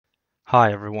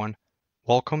Hi everyone,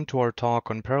 welcome to our talk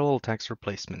on parallel text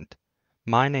replacement.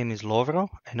 My name is Lovro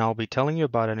and I'll be telling you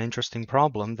about an interesting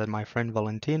problem that my friend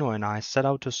Valentino and I set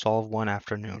out to solve one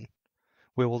afternoon.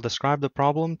 We will describe the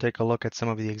problem, take a look at some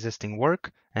of the existing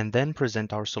work, and then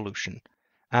present our solution.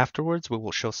 Afterwards, we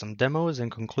will show some demos and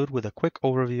conclude with a quick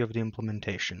overview of the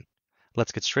implementation.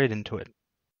 Let's get straight into it.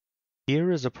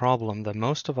 Here is a problem that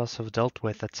most of us have dealt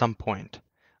with at some point.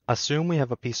 Assume we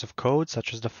have a piece of code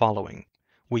such as the following.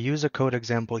 We use a code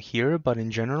example here, but in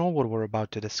general what we're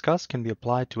about to discuss can be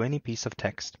applied to any piece of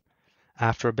text.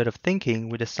 After a bit of thinking,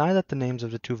 we decide that the names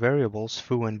of the two variables,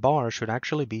 foo and bar, should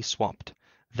actually be swapped.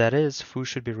 That is, foo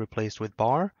should be replaced with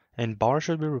bar, and bar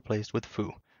should be replaced with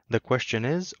foo. The question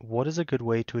is, what is a good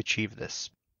way to achieve this?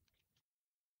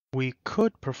 We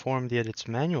could perform the edits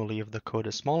manually if the code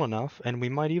is small enough, and we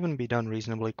might even be done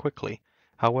reasonably quickly.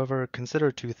 However, consider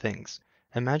two things.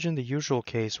 Imagine the usual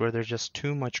case where there's just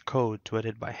too much code to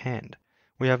edit by hand.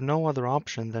 We have no other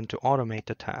option than to automate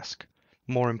the task.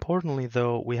 More importantly,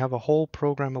 though, we have a whole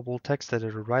programmable text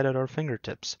editor right at our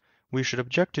fingertips. We should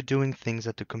object to doing things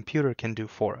that the computer can do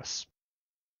for us.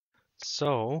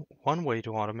 So, one way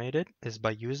to automate it is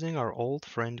by using our old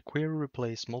friend query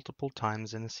replace multiple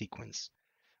times in a sequence.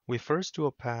 We first do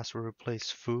a pass where we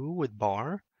replace foo with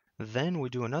bar, then we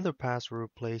do another pass where we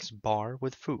replace bar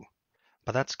with foo.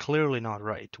 But that's clearly not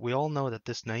right. We all know that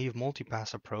this naive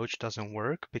multipass approach doesn't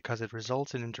work because it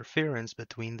results in interference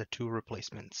between the two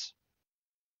replacements.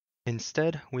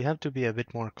 Instead, we have to be a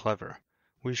bit more clever.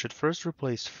 We should first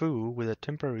replace foo with a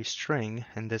temporary string,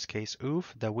 in this case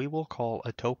oof, that we will call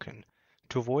a token.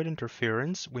 To avoid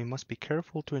interference, we must be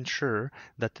careful to ensure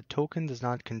that the token does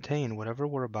not contain whatever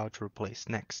we're about to replace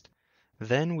next.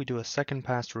 Then we do a second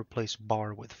pass to replace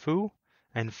bar with foo,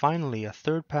 and finally a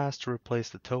third pass to replace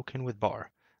the token with bar.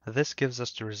 This gives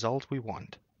us the result we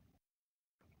want.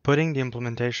 Putting the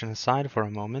implementation aside for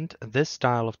a moment, this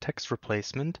style of text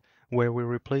replacement, where we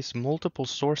replace multiple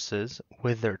sources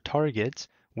with their targets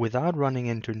without running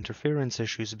into interference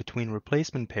issues between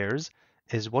replacement pairs,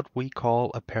 is what we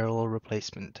call a parallel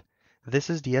replacement. This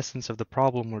is the essence of the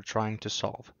problem we're trying to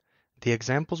solve. The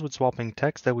examples with swapping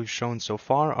text that we've shown so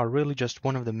far are really just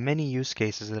one of the many use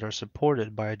cases that are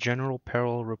supported by a general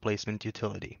parallel replacement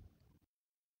utility.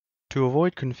 To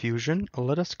avoid confusion,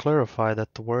 let us clarify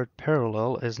that the word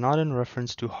parallel is not in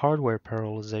reference to hardware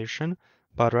parallelization,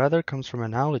 but rather comes from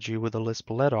analogy with the Lisp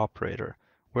let operator,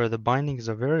 where the bindings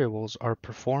of variables are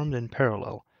performed in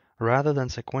parallel, rather than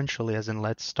sequentially as in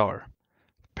let star.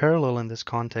 Parallel in this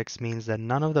context means that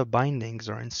none of the bindings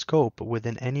are in scope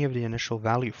within any of the initial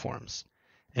value forms.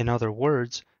 In other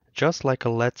words, just like a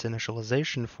let's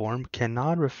initialization form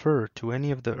cannot refer to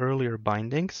any of the earlier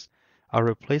bindings, a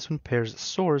replacement pair's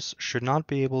source should not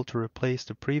be able to replace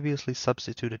the previously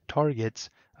substituted targets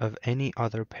of any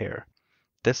other pair.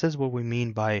 This is what we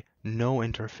mean by no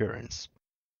interference.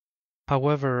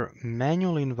 However,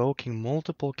 manually invoking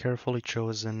multiple carefully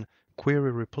chosen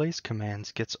query replace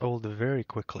commands gets old very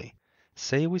quickly.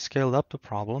 Say we scaled up the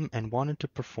problem and wanted to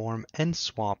perform n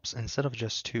swaps instead of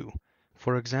just two.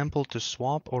 For example, to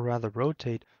swap or rather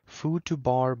rotate foo to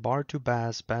bar, bar to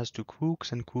baz, baz to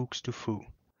quooks, and quooks to foo.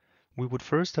 We would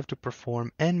first have to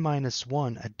perform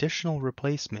n-1 additional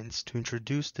replacements to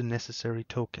introduce the necessary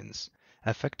tokens,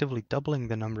 effectively doubling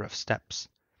the number of steps.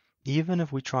 Even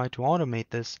if we try to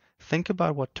automate this, think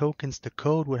about what tokens the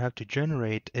code would have to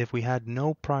generate if we had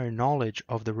no prior knowledge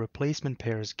of the replacement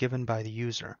pairs given by the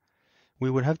user.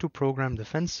 We would have to program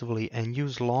defensively and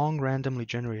use long randomly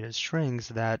generated strings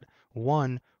that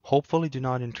 1. Hopefully do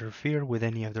not interfere with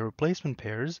any of the replacement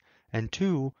pairs, and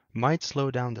 2. Might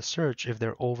slow down the search if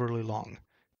they're overly long.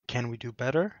 Can we do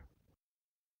better?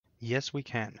 Yes, we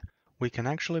can. We can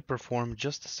actually perform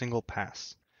just a single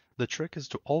pass. The trick is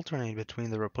to alternate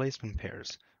between the replacement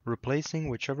pairs, replacing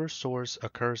whichever source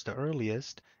occurs the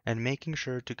earliest and making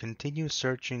sure to continue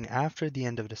searching after the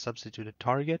end of the substituted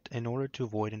target in order to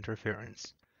avoid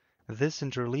interference. This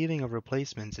interleaving of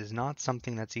replacements is not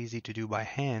something that's easy to do by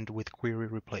hand with query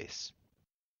replace.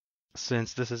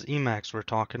 Since this is Emacs we're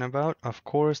talking about, of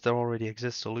course there already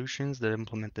exist solutions that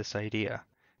implement this idea.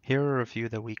 Here are a few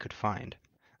that we could find.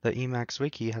 The Emacs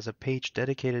wiki has a page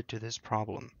dedicated to this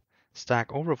problem.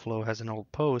 Stack Overflow has an old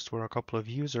post where a couple of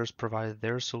users provided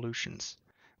their solutions.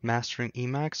 Mastering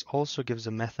Emacs also gives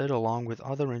a method along with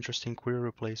other interesting query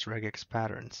replace regex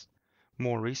patterns.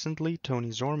 More recently,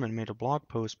 Tony Zorman made a blog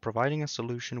post providing a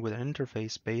solution with an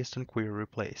interface based on query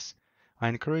replace. I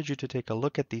encourage you to take a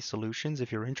look at these solutions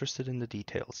if you're interested in the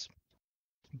details.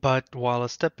 But while a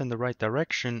step in the right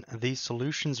direction, these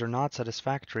solutions are not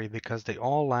satisfactory because they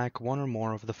all lack one or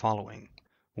more of the following.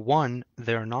 One,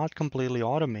 they are not completely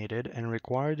automated and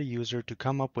require the user to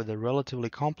come up with a relatively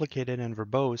complicated and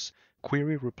verbose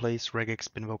query replace regex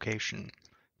invocation.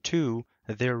 Two,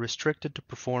 they are restricted to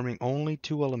performing only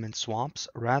two-element swaps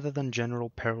rather than general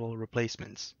parallel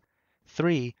replacements.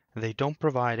 Three, they don't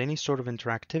provide any sort of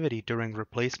interactivity during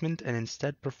replacement and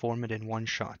instead perform it in one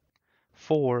shot.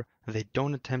 Four, they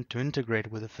don't attempt to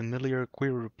integrate with a familiar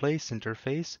query replace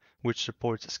interface, which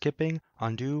supports skipping,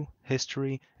 undo,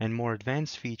 history, and more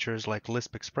advanced features like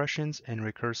Lisp expressions and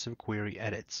recursive query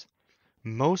edits.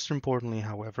 Most importantly,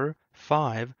 however,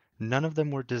 five, none of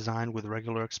them were designed with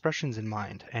regular expressions in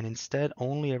mind, and instead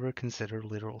only ever consider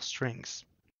literal strings.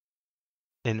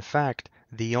 In fact,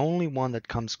 the only one that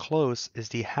comes close is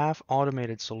the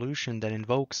half-automated solution that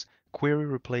invokes query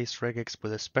replace regex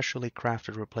with a specially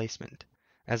crafted replacement.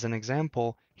 As an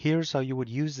example, here's how you would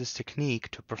use this technique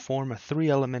to perform a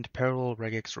three-element parallel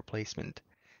regex replacement.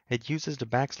 It uses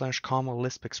the \comma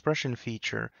Lisp expression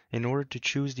feature in order to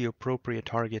choose the appropriate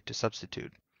target to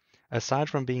substitute. Aside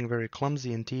from being very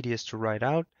clumsy and tedious to write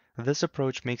out, this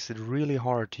approach makes it really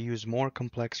hard to use more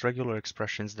complex regular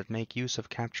expressions that make use of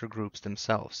capture groups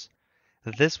themselves.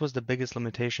 This was the biggest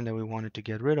limitation that we wanted to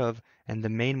get rid of and the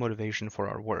main motivation for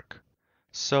our work.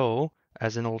 So,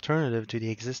 as an alternative to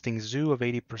the existing zoo of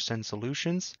 80%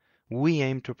 solutions, we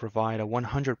aim to provide a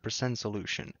 100%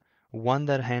 solution, one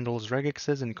that handles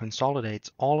regexes and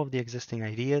consolidates all of the existing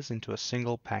ideas into a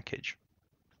single package.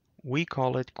 We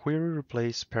call it Query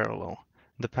Replace Parallel.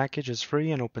 The package is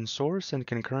free and open source and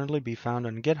can currently be found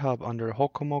on GitHub under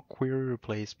Hokomo Query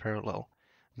Replace Parallel.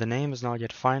 The name is not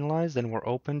yet finalized and we're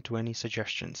open to any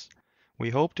suggestions. We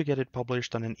hope to get it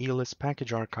published on an eLisp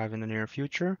package archive in the near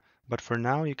future, but for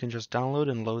now you can just download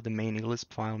and load the main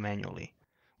eLisp file manually.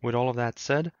 With all of that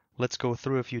said, let's go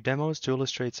through a few demos to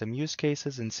illustrate some use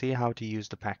cases and see how to use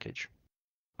the package.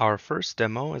 Our first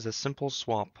demo is a simple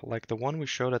swap, like the one we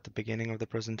showed at the beginning of the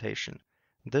presentation.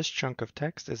 This chunk of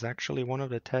text is actually one of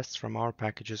the tests from our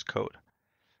package's code.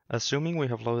 Assuming we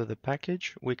have loaded the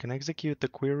package, we can execute the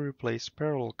query replace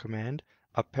parallel command,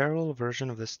 a parallel version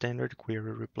of the standard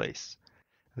query replace.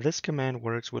 This command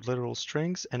works with literal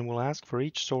strings and will ask for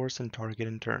each source and target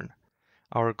in turn.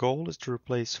 Our goal is to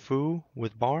replace foo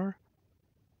with bar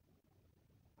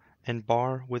and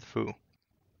bar with foo.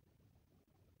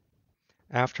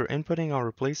 After inputting our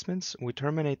replacements, we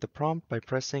terminate the prompt by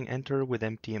pressing enter with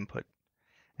empty input.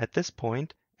 At this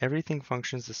point, everything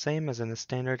functions the same as in the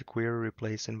standard query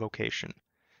replace invocation.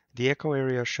 The echo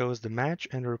area shows the match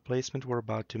and the replacement we're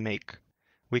about to make.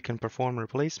 We can perform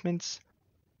replacements,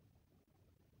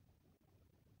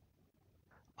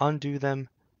 undo them,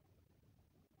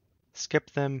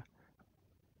 skip them,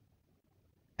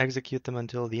 execute them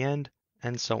until the end,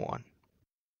 and so on.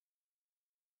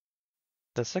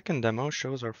 The second demo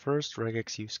shows our first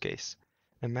regex use case.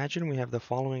 Imagine we have the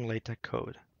following LaTeX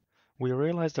code. We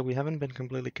realize that we haven't been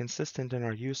completely consistent in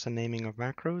our use and naming of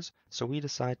macros, so we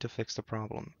decide to fix the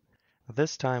problem.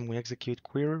 This time we execute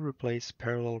query replace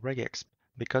parallel regex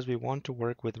because we want to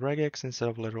work with regex instead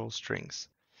of literal strings.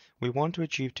 We want to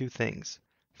achieve two things.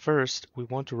 First, we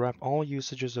want to wrap all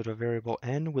usages of the variable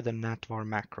n with a navvar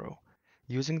macro.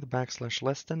 Using the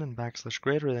less than and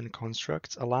greater than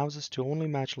constructs allows us to only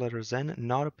match letters n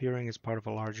not appearing as part of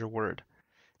a larger word.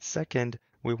 Second,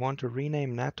 we want to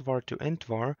rename navvar to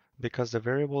intvar because the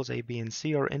variables a, b, and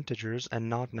c are integers and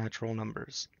not natural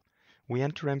numbers. We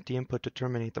enter empty input to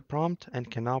terminate the prompt and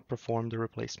can now perform the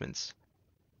replacements.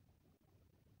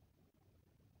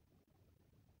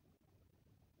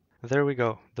 There we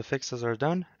go, the fixes are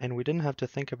done and we didn't have to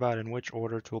think about in which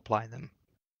order to apply them.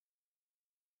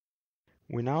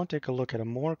 We now take a look at a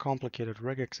more complicated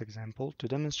regex example to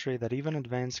demonstrate that even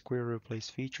advanced query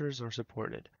replace features are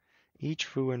supported. Each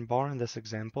foo and bar in this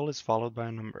example is followed by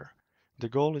a number. The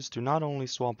goal is to not only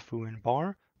swap foo and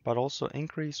bar, but also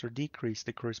increase or decrease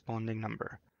the corresponding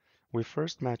number. We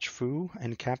first match foo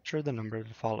and capture the number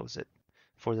that follows it.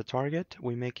 For the target,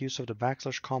 we make use of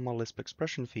the \comma Lisp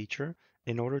expression feature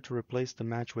in order to replace the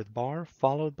match with bar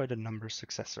followed by the number's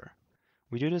successor.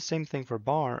 We do the same thing for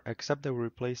bar, except that we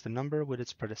replace the number with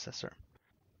its predecessor.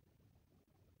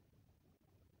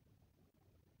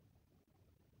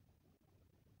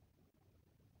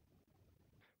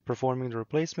 Performing the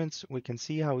replacements, we can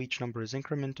see how each number is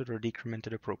incremented or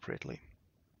decremented appropriately.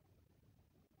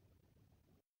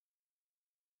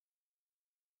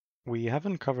 We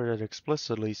haven't covered it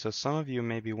explicitly, so some of you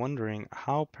may be wondering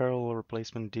how parallel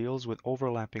replacement deals with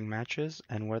overlapping matches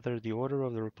and whether the order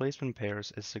of the replacement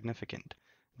pairs is significant.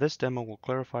 This demo will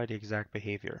clarify the exact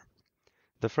behavior.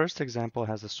 The first example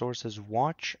has the sources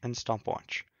watch and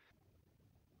stopwatch.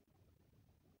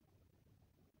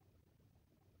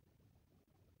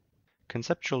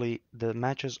 Conceptually, the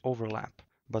matches overlap,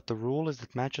 but the rule is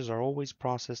that matches are always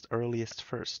processed earliest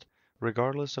first,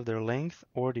 regardless of their length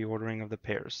or the ordering of the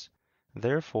pairs.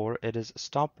 Therefore, it is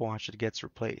stopwatch that gets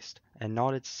replaced, and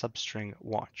not its substring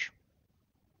watch.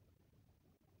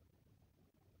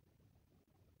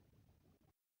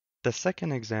 The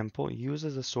second example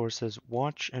uses the sources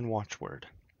watch and watchword.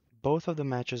 Both of the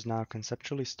matches now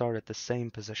conceptually start at the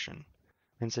same position.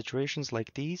 In situations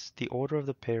like these, the order of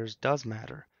the pairs does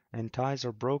matter, and ties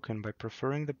are broken by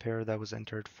preferring the pair that was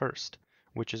entered first,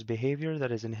 which is behavior that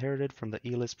is inherited from the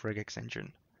ELISP regex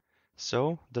engine.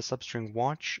 So, the substring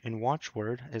watch in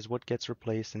watchword is what gets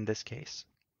replaced in this case.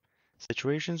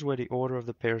 Situations where the order of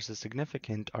the pairs is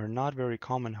significant are not very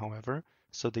common, however,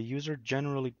 so the user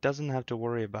generally doesn't have to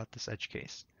worry about this edge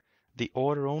case. The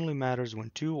order only matters when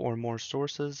two or more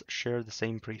sources share the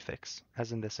same prefix,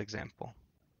 as in this example.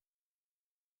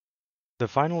 The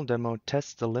final demo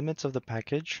tests the limits of the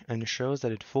package and shows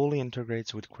that it fully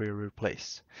integrates with query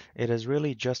replace. It is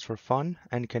really just for fun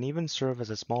and can even serve as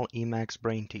a small Emacs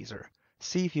brain teaser.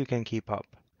 See if you can keep up.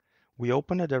 We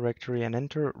open a directory and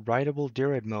enter writable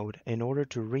direct mode in order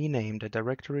to rename the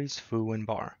directories foo and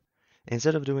bar.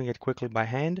 Instead of doing it quickly by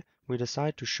hand, we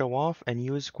decide to show off and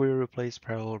use query replace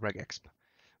parallel regexp.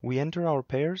 We enter our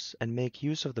pairs and make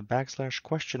use of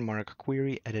the \?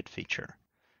 query edit feature.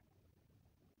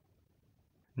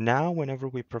 Now, whenever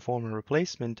we perform a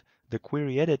replacement, the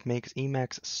query edit makes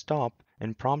Emacs stop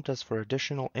and prompt us for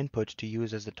additional input to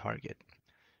use as the target.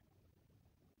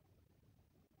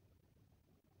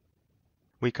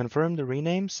 We confirm the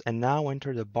renames and now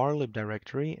enter the barlib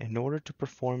directory in order to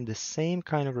perform the same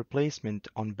kind of replacement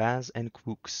on baz and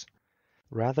quooks.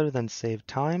 Rather than save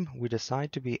time, we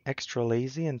decide to be extra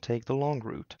lazy and take the long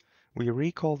route. We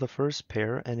recall the first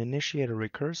pair and initiate a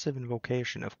recursive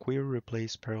invocation of query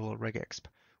replace parallel regexp.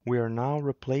 We are now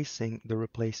replacing the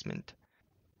replacement.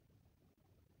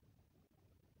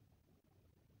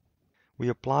 We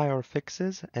apply our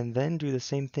fixes and then do the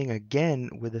same thing again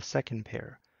with the second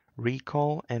pair,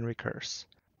 recall and recurse.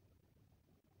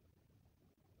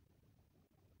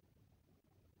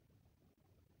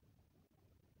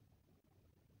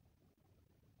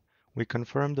 We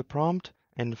confirm the prompt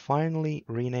and finally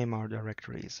rename our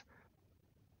directories.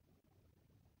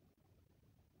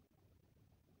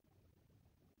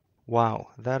 Wow,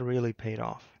 that really paid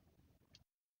off.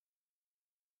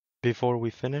 Before we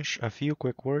finish, a few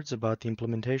quick words about the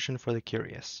implementation for the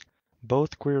curious.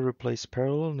 Both query replace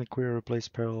parallel and query replace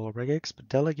parallel regexp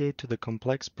delegate to the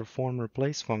complex perform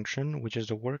replace function, which is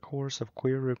the workhorse of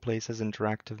query replace's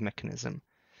interactive mechanism.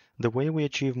 The way we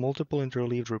achieve multiple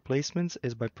interleaved replacements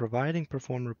is by providing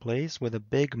perform replace with a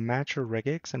big matcher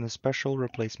regex and a special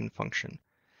replacement function.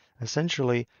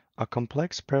 Essentially, a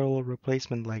complex parallel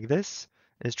replacement like this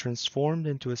is transformed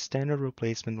into a standard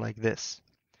replacement like this.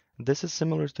 This is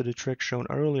similar to the trick shown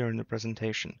earlier in the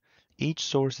presentation. Each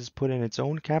source is put in its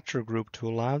own capture group to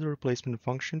allow the replacement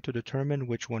function to determine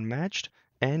which one matched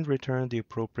and return the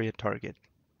appropriate target.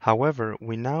 However,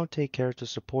 we now take care to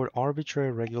support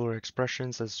arbitrary regular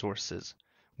expressions as sources.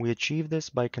 We achieve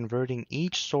this by converting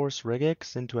each source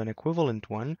regex into an equivalent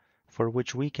one, for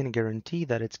which we can guarantee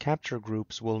that its capture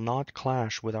groups will not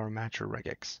clash with our matcher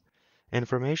regex.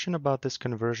 Information about this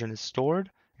conversion is stored,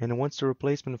 and once the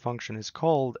replacement function is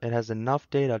called, it has enough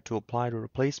data to apply the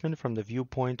replacement from the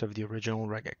viewpoint of the original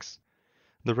regex.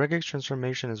 The regex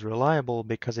transformation is reliable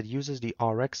because it uses the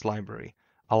Rx library,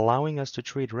 allowing us to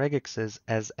treat regexes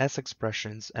as S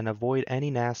expressions and avoid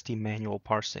any nasty manual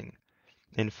parsing.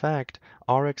 In fact,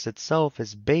 Rx itself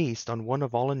is based on one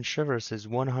of Alan Shivers's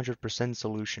 100%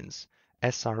 solutions,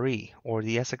 SRE, or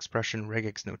the S expression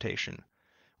regex notation.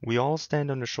 We all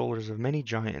stand on the shoulders of many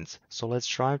giants, so let's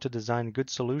strive to design good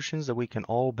solutions that we can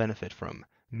all benefit from,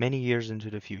 many years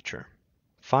into the future.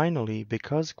 Finally,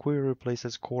 because query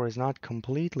replace's core is not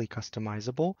completely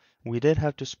customizable, we did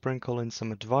have to sprinkle in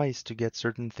some advice to get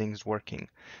certain things working.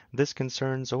 This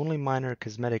concerns only minor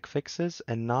cosmetic fixes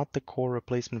and not the core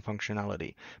replacement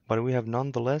functionality, but we have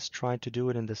nonetheless tried to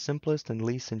do it in the simplest and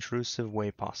least intrusive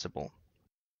way possible.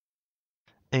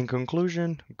 In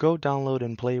conclusion, go download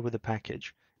and play with the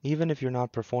package. Even if you're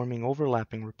not performing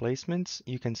overlapping replacements,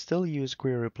 you can still use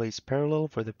query replace parallel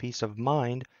for the peace of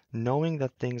mind, knowing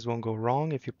that things won't go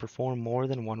wrong if you perform more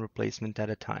than one replacement at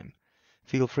a time.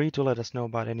 Feel free to let us know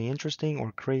about any interesting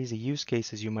or crazy use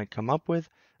cases you might come up with,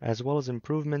 as well as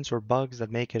improvements or bugs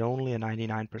that make it only a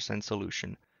 99%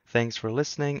 solution. Thanks for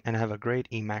listening and have a great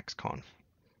EmacsConf.